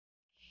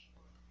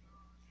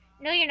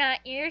No, you're not.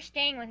 You're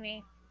staying with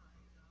me.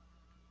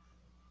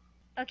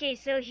 Okay,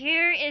 so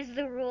here is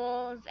the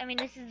rules. I mean,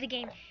 this is the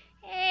game.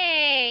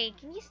 Hey,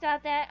 can you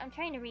stop that? I'm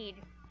trying to read.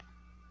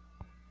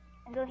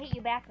 I'll go hit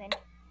you back then.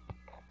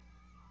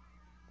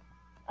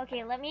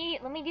 Okay, let me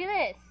do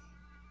this.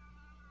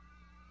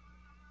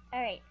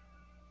 Alright.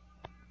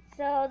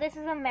 So this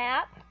is a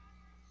map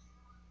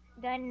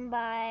done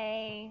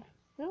by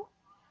who?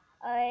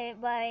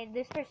 By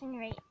this person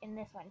right in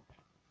this one.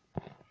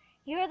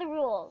 Here are the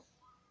rules.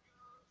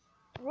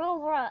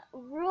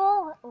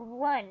 Rule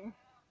 1.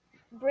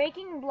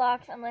 Breaking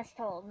blocks unless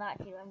told not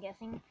to, I'm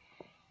guessing.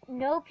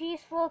 No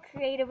peaceful,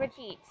 creative, or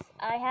cheats.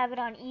 I have it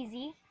on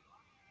easy.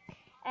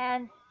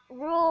 And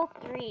rule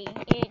 3,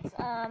 it's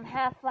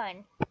have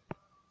fun.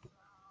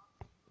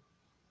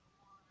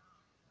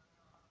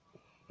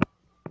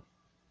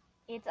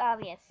 It's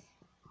obvious.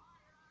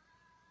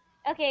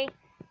 Okay,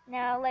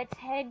 now let's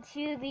head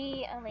to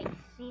the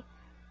see.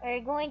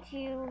 We're going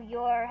to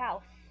your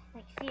house.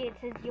 Like, see, it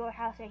says your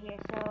house right here.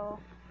 So,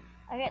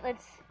 okay,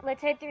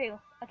 let's head through.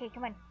 Okay,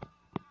 come on.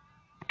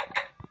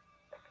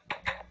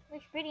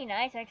 Looks pretty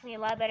nice, actually, a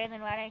lot better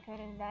than what I could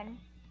have done.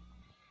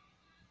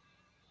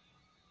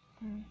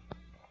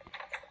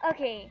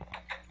 Okay.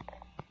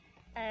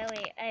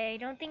 Wait, I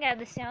don't think I have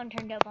the sound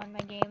turned up on my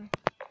game.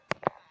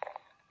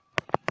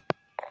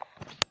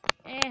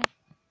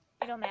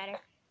 It don't matter.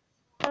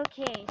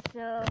 Okay,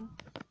 so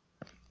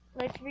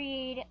let's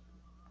read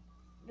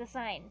the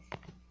signs.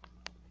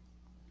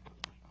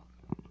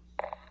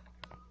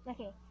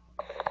 Okay.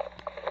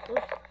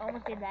 Oops,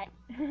 almost did that.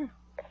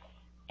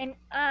 And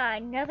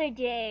another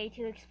day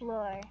to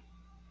explore.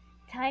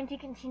 Time to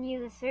continue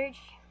the search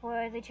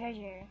for the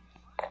treasure.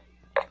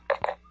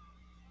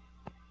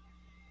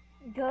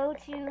 Go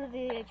to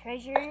the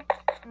treasure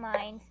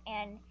mines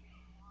and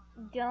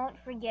don't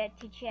forget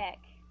to check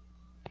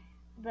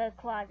the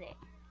closet.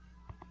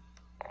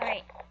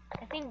 Alright,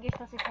 I think you're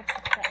supposed to touch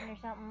this button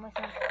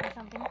or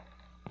something.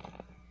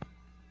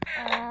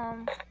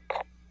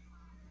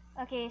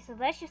 Okay, so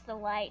that's just the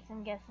lights,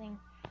 I'm guessing.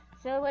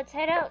 So let's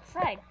head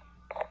outside.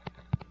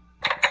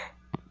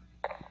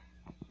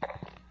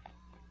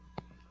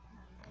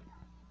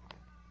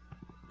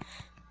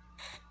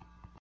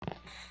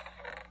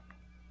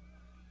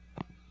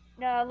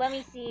 No, let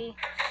me see.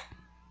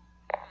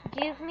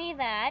 Give me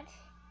that.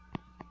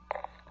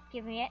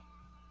 Give me it.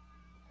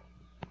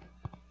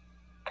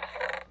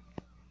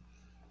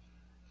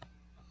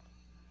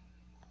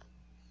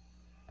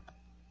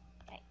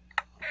 Okay.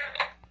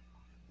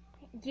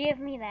 Give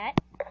me that.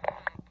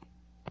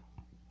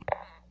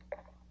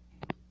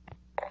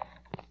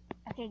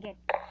 Okay, good.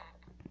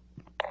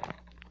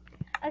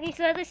 Okay,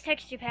 so I have this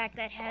texture pack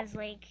that has,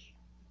 like,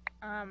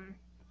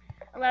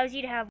 allows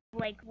you to have,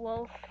 like,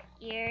 wolf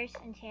ears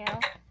and tail.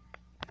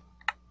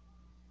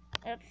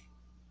 Oops.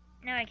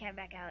 Now I can't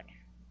back out.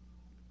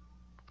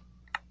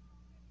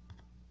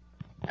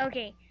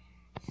 Okay,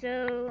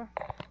 so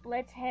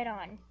let's head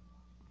on.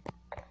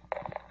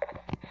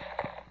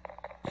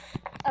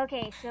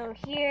 Okay, so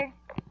here,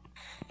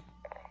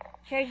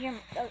 treasure.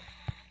 Oh,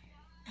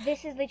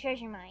 this is the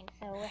treasure mine.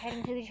 So we're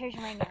heading to the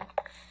treasure mine now.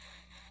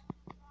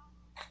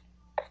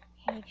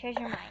 Okay,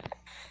 treasure mines.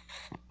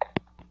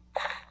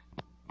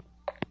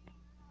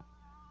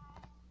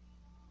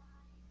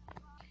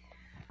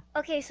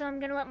 Okay, so I'm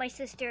gonna let my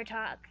sister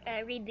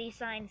read these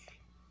signs.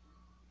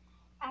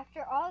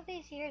 After all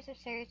these years of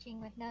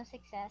searching with no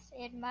success,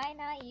 it might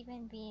not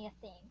even be a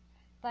thing,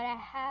 but I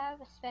have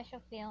a special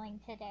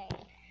feeling today.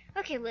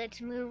 Okay,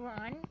 let's move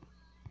on.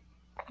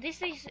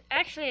 This is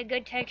actually a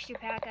good texture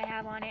pack I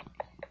have on it.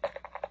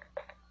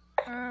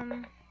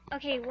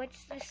 Okay,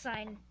 what's this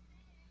sign?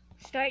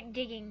 Start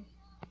digging.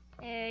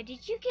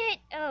 Did you get...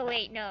 Oh,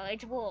 wait, no,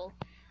 it's wool.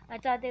 I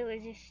thought there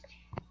was just...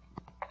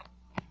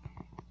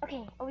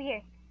 Okay, over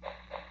here.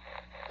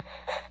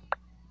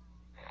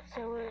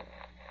 So,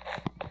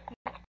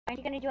 aren't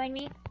you gonna join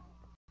me?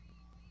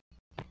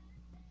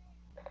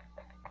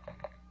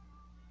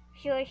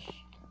 Shush.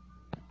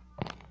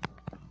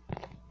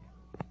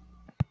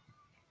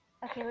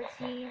 Okay, let's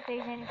see if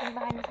there's anything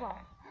behind this wall.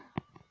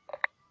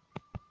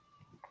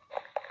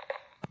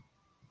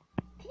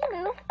 Can you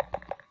move?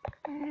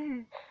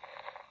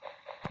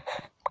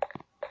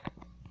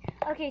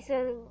 Okay,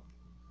 so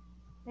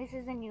this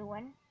is a new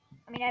one.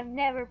 I mean, I've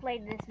never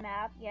played this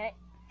map yet.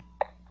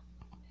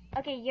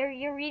 Okay,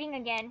 you're reading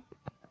again.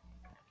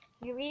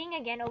 You're reading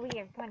again over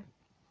here. Come on.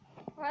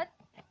 What?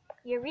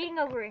 You're reading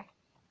over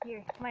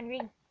here. Come on,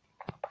 read.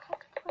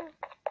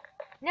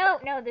 No,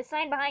 the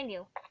sign behind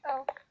you.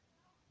 Oh.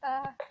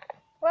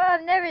 Well,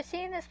 I've never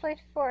seen this place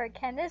before.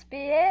 Can this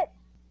be it?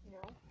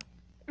 No.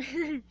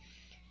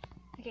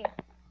 Okay.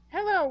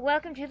 Hello,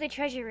 welcome to the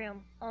treasure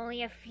room.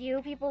 Only a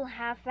few people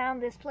have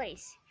found this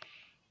place.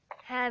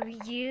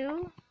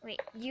 You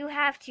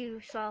have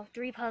to solve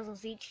 3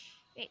 puzzles each.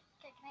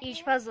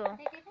 Each puzzle. Can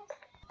I do this?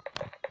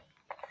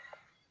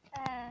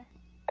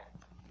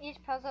 Each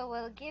puzzle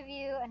will give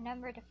you a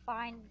number to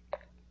find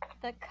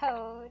the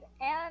code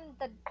and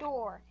the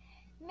door.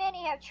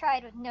 Many have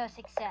tried with no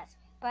success,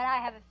 but I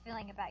have a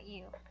feeling about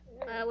you.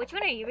 Which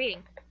one are you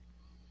reading?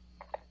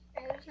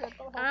 I just read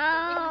the whole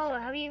Oh,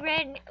 have you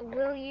read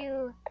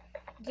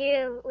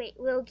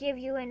We'll give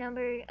you a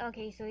number.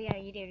 Okay, so yeah,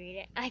 you did read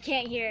it. I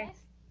can't hear.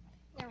 Yes?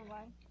 Never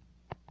mind.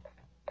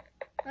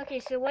 Okay,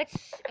 so where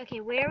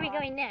are we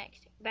going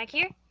next? Back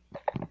here?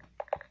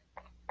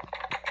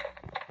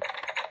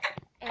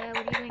 What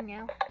are you doing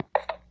now?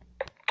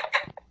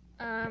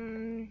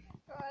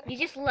 God. You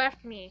just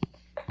left me.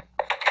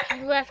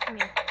 You left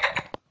me.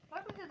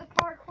 Welcome to the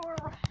parkour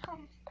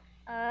round.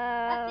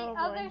 At the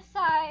other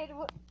side,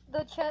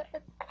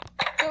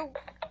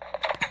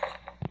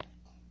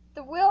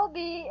 there will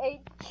be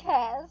a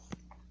chest.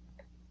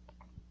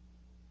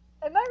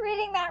 Am I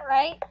reading that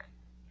right?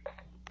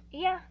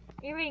 Yeah,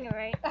 you're reading it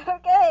right.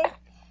 Okay.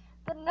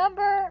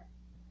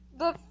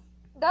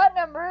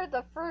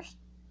 The first.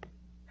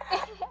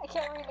 I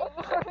can't read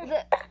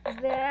anymore.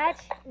 That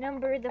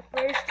number, the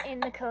first in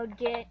the code,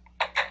 get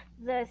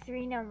the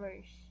 3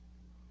 numbers.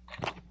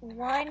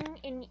 1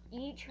 in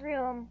each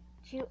room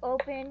to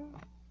open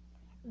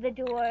the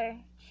door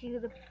to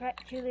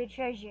the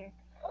treasure.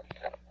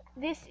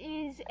 This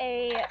is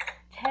a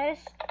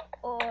test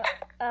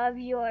of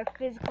your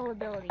physical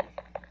abilities.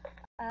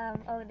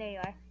 Oh, there you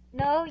are.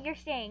 No, you're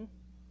staying.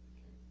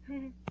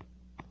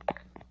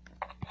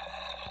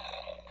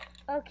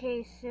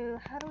 Okay, so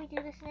how do we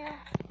do this now?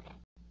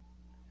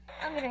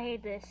 I'm gonna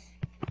hate this.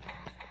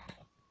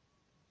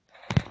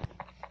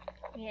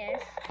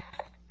 Yes.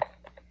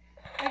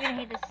 I'm gonna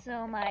hate this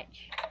so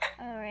much.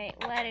 Alright,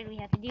 why did we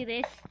have to do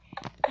this?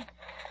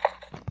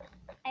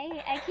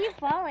 I keep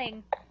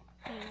falling.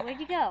 Hey, where'd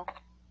you go?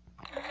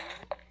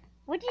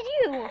 What'd you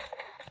do?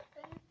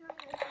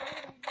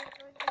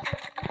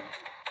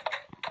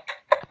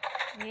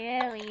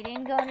 Really? You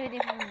didn't go into a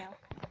different room now?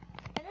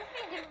 Can this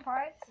be in different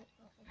parts?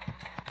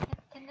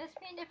 Can this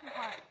be in different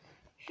parts?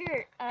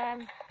 Sure.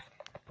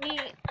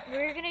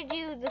 We're gonna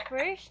do the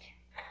first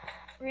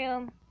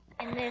room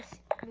in this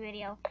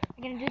video.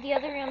 We're gonna do the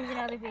other rooms in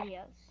other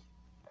videos.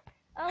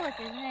 Oh, look,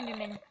 there's an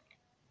Enderman.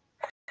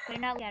 Better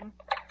not look at him.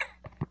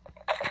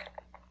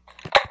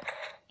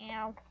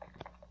 Ow.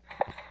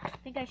 I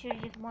think I should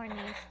have just worn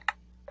these.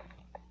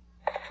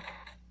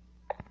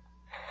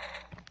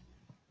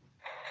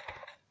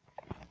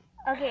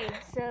 Okay,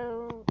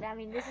 so,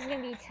 this is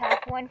gonna be a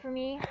tough one for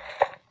me.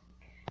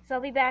 So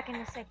I'll be back in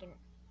a second.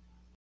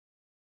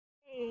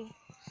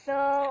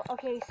 So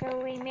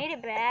we made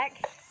it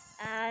back.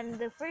 And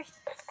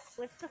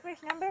what's the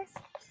first number?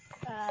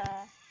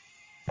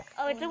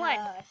 Oh, it's a 1.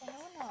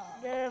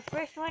 The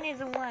first one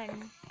is a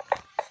 1.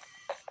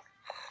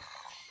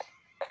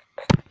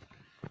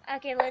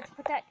 Okay, let's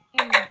put that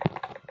in.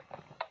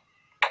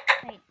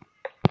 Wait.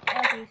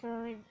 Okay, so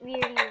we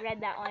already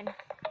read that one.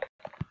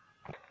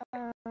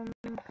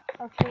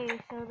 Okay,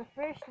 so the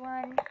first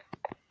one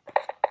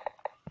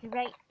is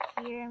right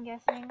here, I'm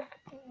guessing.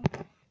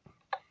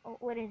 Oh,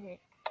 what is it?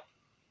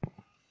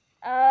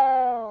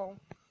 Oh.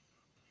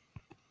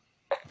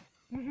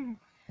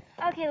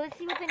 Okay, let's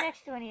see what the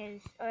next one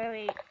is. Or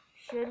wait,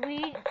 should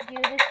we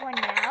do this one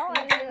now? Or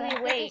should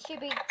we wait? It should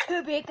be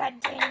to be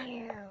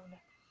continued.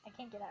 I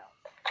can't get out.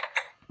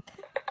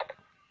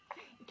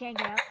 You can't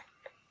get out.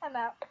 I'm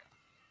out.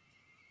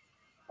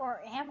 Or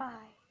am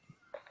I?